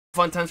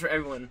Fun times for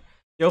everyone.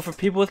 Yo, for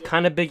people with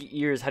kind of big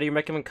ears, how do you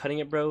recommend cutting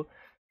it, bro?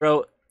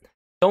 Bro,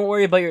 don't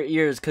worry about your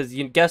ears, cause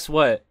you guess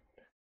what?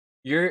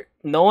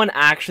 No one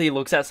actually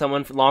looks at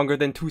someone for longer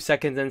than 2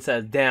 seconds and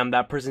says, "Damn,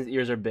 that person's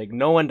ears are big."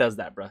 No one does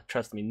that, bro.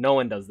 Trust me, no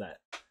one does that.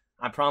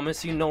 I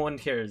promise you, no one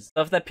cares.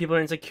 Stuff that people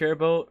are insecure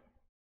about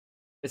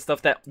is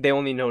stuff that they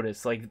only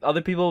notice. Like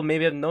other people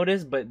maybe have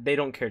noticed, but they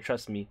don't care.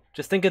 Trust me.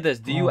 Just think of this: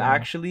 do you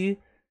actually?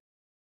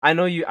 I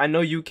know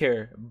you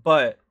care,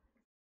 but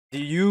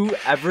do you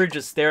ever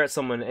just stare at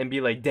someone and be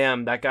like,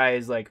 "Damn, that guy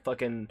is like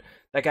fucking.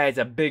 That guy has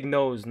a big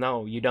nose."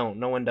 No, you don't.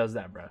 No one does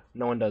that, bro.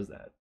 No one does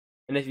that.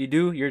 And if you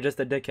do, you're just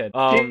a dickhead.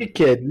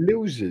 Dickhead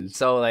loses.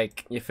 So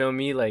like, you feel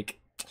me? Like,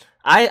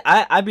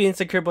 I be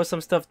insecure about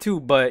some stuff too,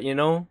 but you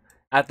know,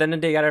 at the end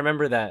of the day, you gotta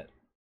remember that,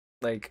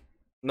 like,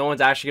 no one's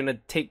actually gonna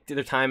take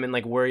their time and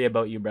like worry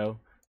about you, bro.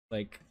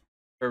 Like,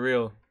 for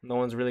real, no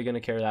one's really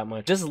gonna care that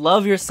much. Just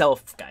love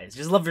yourself, guys.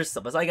 Just love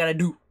yourself. That's all you gotta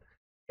do.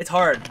 It's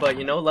hard, but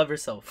you know, love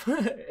yourself.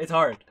 It's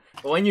hard.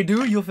 But when you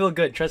do, you'll feel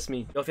good. Trust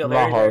me. You'll feel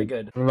very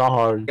good. Not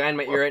hard. The guy in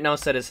my ear right now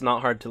said it's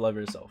not hard to love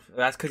yourself.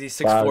 That's because he's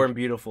 6'4" and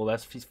beautiful.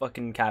 He's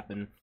fucking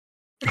capping.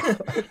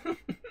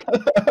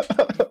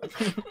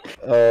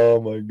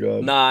 Oh my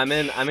god. Nah,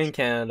 I'm in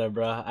Canada,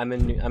 bro. I'm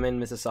in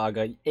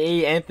Mississauga.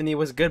 Hey, Anthony,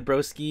 what's good,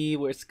 broski?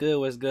 What's good?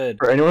 What's good?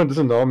 For anyone who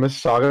doesn't know,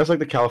 Mississauga is like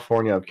the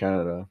California of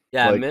Canada.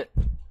 Yeah, like...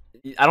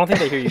 I don't think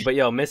they hear you, but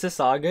yo,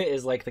 Mississauga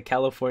is like the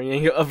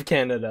California of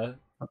Canada.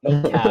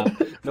 No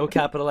cap, no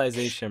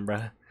capitalization,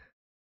 bro.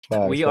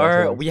 We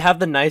have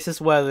the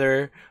nicest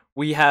weather.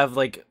 We have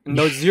like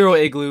zero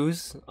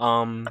igloos.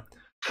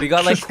 We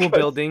got like cool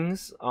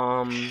buildings.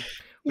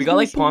 We got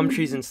like palm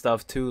trees and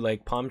stuff too.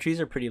 Like palm trees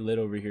are pretty lit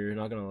over here,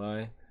 not gonna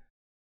lie.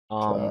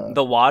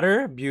 The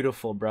water,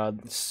 beautiful, bro.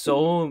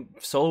 So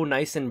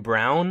nice and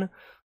brown.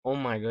 Oh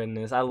my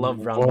goodness, I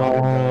love brown water,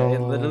 bro. It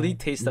literally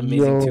tastes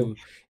amazing too.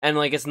 And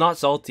like it's not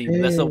salty.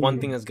 That's the one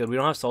thing that's good. We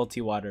don't have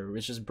salty water.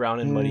 It's just brown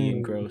and muddy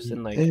and gross.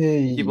 And like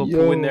people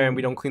poo in there and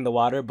we don't clean the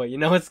water, but you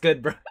know it's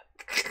good, bro.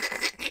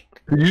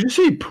 Did you just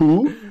say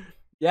poo?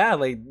 Yeah,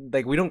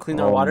 like we don't clean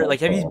our water.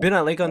 Like, have you been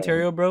at Lake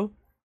Ontario, bro?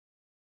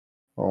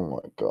 Oh my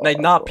god. Like,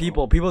 not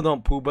people. People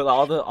don't poo, but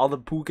all the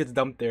poo gets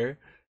dumped there,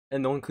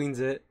 and no one cleans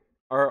it.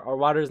 Our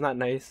water is not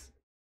nice,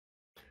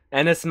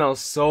 and it smells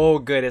so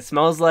good. It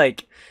smells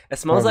like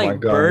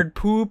bird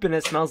poop, and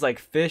it smells like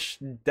fish,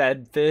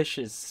 dead fish.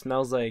 It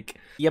smells like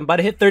I'm about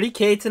to hit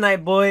 30K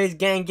tonight, boys.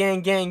 Gang,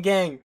 gang, gang,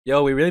 gang.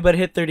 Yo, we really about to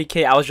hit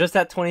 30K. I was just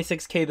at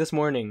 26K this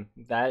morning.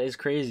 That is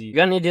crazy. You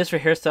got any ideas for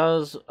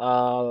hairstyles?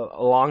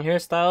 Long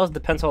hairstyles?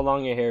 Depends how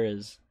long your hair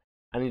is.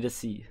 I need to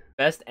see.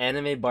 Best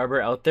anime barber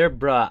out there?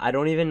 Bruh, I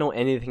don't even know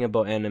anything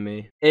about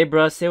anime. Hey,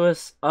 bruh, say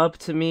what's up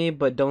to me,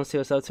 but don't say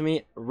what's up to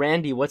me.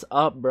 Randy, what's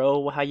up,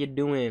 bro? How you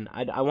doing?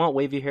 I want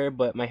wavy hair,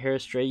 but my hair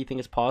is straight. You think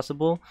it's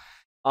possible?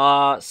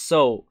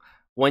 So,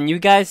 when you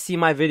guys see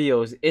my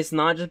videos, it's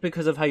not just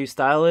because of how you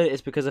style it,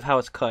 it's because of how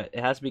it's cut.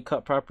 It has to be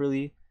cut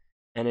properly,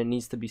 and it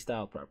needs to be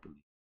styled properly.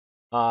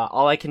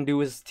 All I can do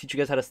is teach you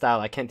guys how to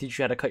style. I can't teach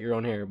you how to cut your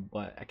own hair,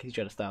 but I can teach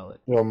you how to style it.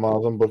 Yo,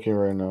 Miles, I'm booking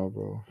right now,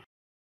 bro.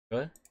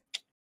 What?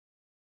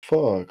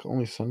 Fuck,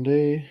 only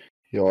Sunday?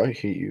 Yo, I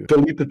hate you.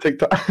 Delete the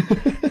TikTok.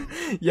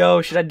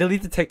 Yo, should I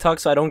delete the TikTok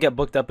so I don't get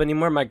booked up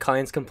anymore? My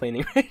client's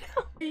complaining right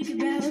now.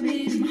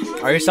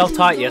 Are you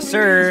self-taught? Yes,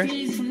 sir.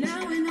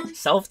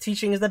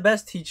 Self-teaching is the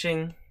best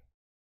teaching.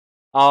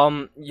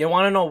 You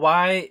want to know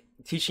why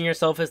teaching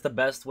yourself is the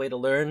best way to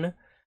learn?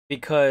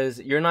 Because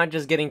you're not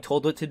just getting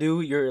told what to do,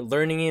 you're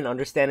learning it and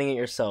understanding it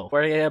yourself.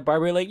 Where yeah,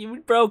 Barbara like,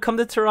 bro, come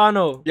to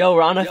Toronto. Yo,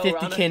 we're on a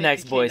 50K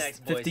next, boys.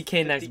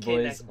 50K next,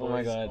 boys. Oh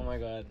my god.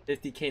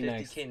 50K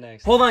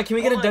next. Hold on, can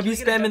we get a W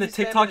spam in the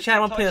TikTok chat?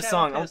 I'm gonna play a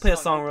song. I'm gonna play a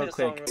song real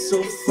quick.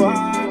 So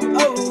far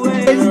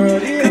away.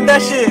 Get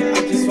that shit.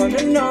 I just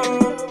wanna know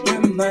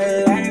when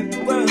my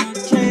life will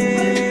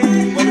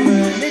change. Wonder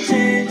when it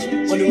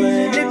change. Wonder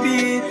when it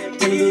be.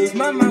 To lose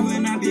my mind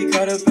when I be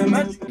caught up in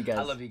my.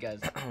 I love you guys.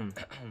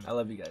 I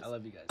love you guys.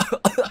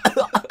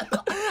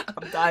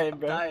 I'm dying,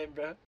 bro.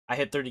 I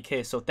hit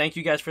 30K, so thank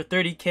you guys for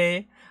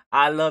 30K.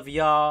 I love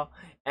y'all,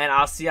 and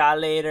I'll see y'all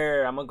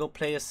later. I'm gonna go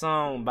play a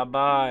song. Bye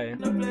bye.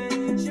 She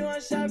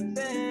want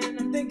shopping.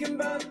 I'm thinking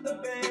about the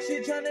band. She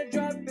tryna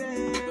drop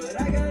in,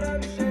 but I got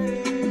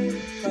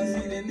options.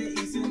 Cousin in the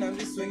east, and I'm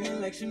just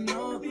swinging like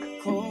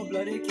Shinobi. Cold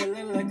blooded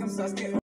killer like I'm Sasuke.